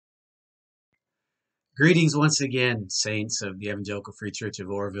Greetings once again, saints of the Evangelical Free Church of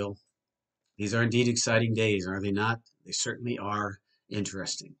Oroville. These are indeed exciting days, are they not? They certainly are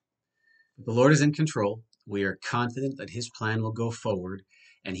interesting. But the Lord is in control. We are confident that His plan will go forward,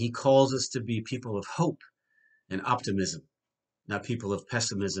 and He calls us to be people of hope and optimism, not people of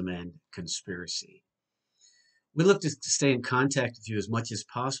pessimism and conspiracy. We look to stay in contact with you as much as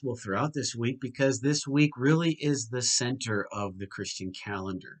possible throughout this week because this week really is the center of the Christian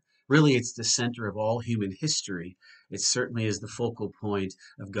calendar. Really, it's the center of all human history. It certainly is the focal point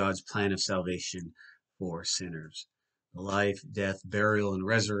of God's plan of salvation for sinners. The life, death, burial, and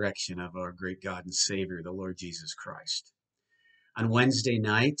resurrection of our great God and Savior, the Lord Jesus Christ. On Wednesday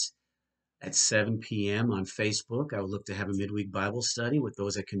night at 7 p.m. on Facebook, I will look to have a midweek Bible study with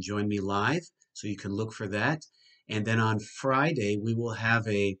those that can join me live, so you can look for that. And then on Friday, we will have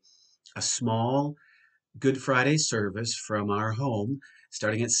a small Good Friday service from our home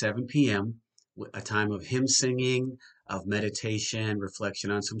starting at 7 p.m., a time of hymn singing, of meditation,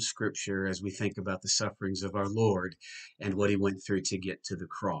 reflection on some scripture as we think about the sufferings of our Lord and what He went through to get to the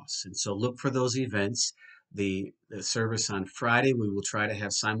cross. And so look for those events. The service on Friday, we will try to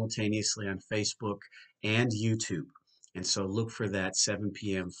have simultaneously on Facebook and YouTube. And so look for that 7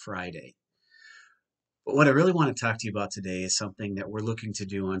 p.m. Friday. But what I really want to talk to you about today is something that we're looking to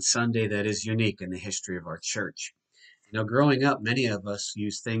do on Sunday that is unique in the history of our church. You know, growing up, many of us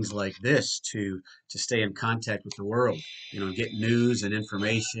use things like this to stay in contact with the world, get news and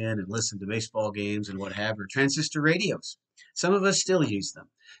information and listen to baseball games and what have you, transistor radios. Some of us still use them.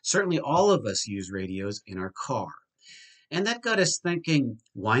 Certainly all of us use radios in our car. And that got us thinking,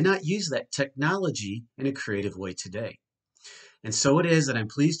 why not use that technology in a creative way today? And so it is that I'm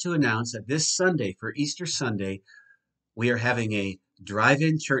pleased to announce that this Sunday, for Easter Sunday, we are having a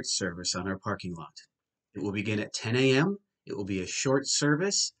drive-in church service on our parking lot. It will begin at 10 a.m. It will be a short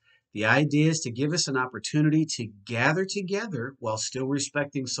service. The idea is to give us an opportunity to gather together while still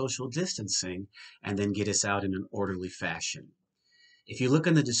respecting social distancing and then get us out in an orderly fashion. If you look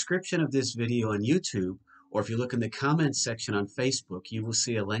in the description of this video on YouTube, or if you look in the comments section on Facebook, you will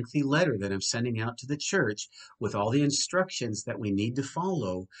see a lengthy letter that I'm sending out to the church with all the instructions that we need to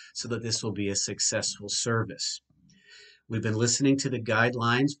follow so that this will be a successful service. We've been listening to the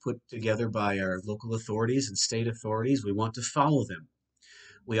guidelines put together by our local authorities and state authorities. We want to follow them.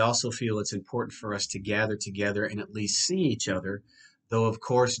 We also feel it's important for us to gather together and at least see each other, though, of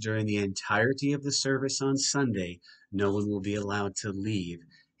course, during the entirety of the service on Sunday, no one will be allowed to leave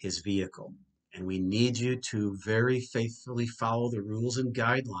his vehicle. And we need you to very faithfully follow the rules and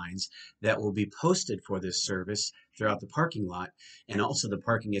guidelines that will be posted for this service throughout the parking lot, and also the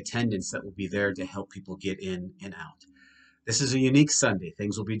parking attendants that will be there to help people get in and out. This is a unique Sunday.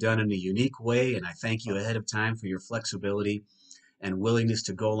 Things will be done in a unique way, and I thank you ahead of time for your flexibility and willingness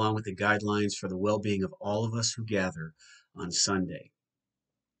to go along with the guidelines for the well-being of all of us who gather on Sunday.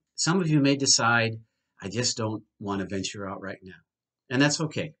 Some of you may decide, I just don't want to venture out right now, and that's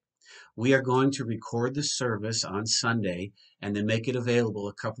okay. We are going to record the service on Sunday and then make it available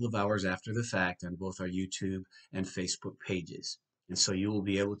a couple of hours after the fact on both our YouTube and Facebook pages. And so you will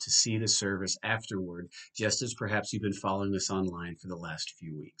be able to see the service afterward, just as perhaps you've been following us online for the last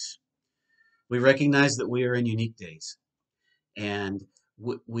few weeks. We recognize that we are in unique days, and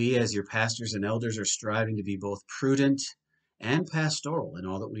we as your pastors and elders are striving to be both prudent and pastoral in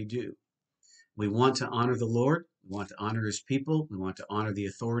all that we do. We want to honor the Lord. We want to honor His people. We want to honor the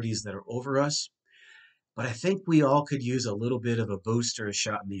authorities that are over us. But I think we all could use a little bit of a boost or a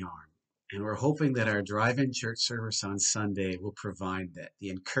shot in the arm. And we're hoping that our drive-in church service on Sunday will provide that. The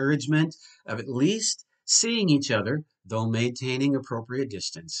encouragement of at least seeing each other, though maintaining appropriate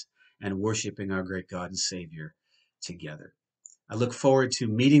distance, and worshiping our great God and Savior together. I look forward to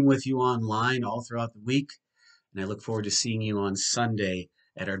meeting with you online all throughout the week. And I look forward to seeing you on Sunday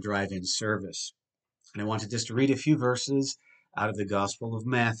at our drive-in service. And I wanted just to read a few verses out of the Gospel of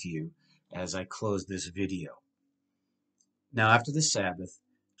Matthew as I close this video. Now after the Sabbath,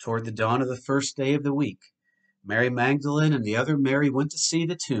 toward the dawn of the first day of the week, Mary Magdalene and the other Mary went to see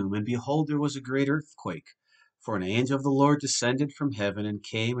the tomb, and behold, there was a great earthquake. For an angel of the Lord descended from heaven and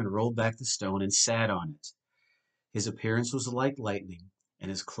came and rolled back the stone and sat on it. His appearance was like lightning, and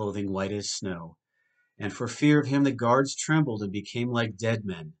his clothing white as snow. And for fear of him the guards trembled and became like dead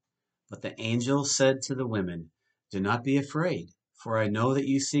men. But the angel said to the women, Do not be afraid, for I know that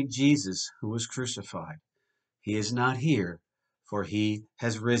you seek Jesus, who was crucified. He is not here, for he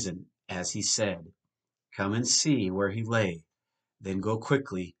has risen, as he said. Come and see where he lay. Then go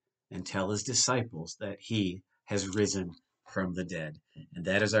quickly and tell his disciples that he has risen from the dead. And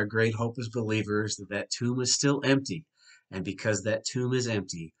that is our great hope as believers, that that tomb is still empty. And because that tomb is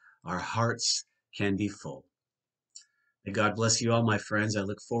empty, our hearts can be full. May God bless you all, my friends. I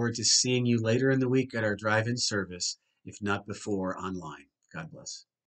look forward to seeing you later in the week at our drive-in service, if not before online. God bless.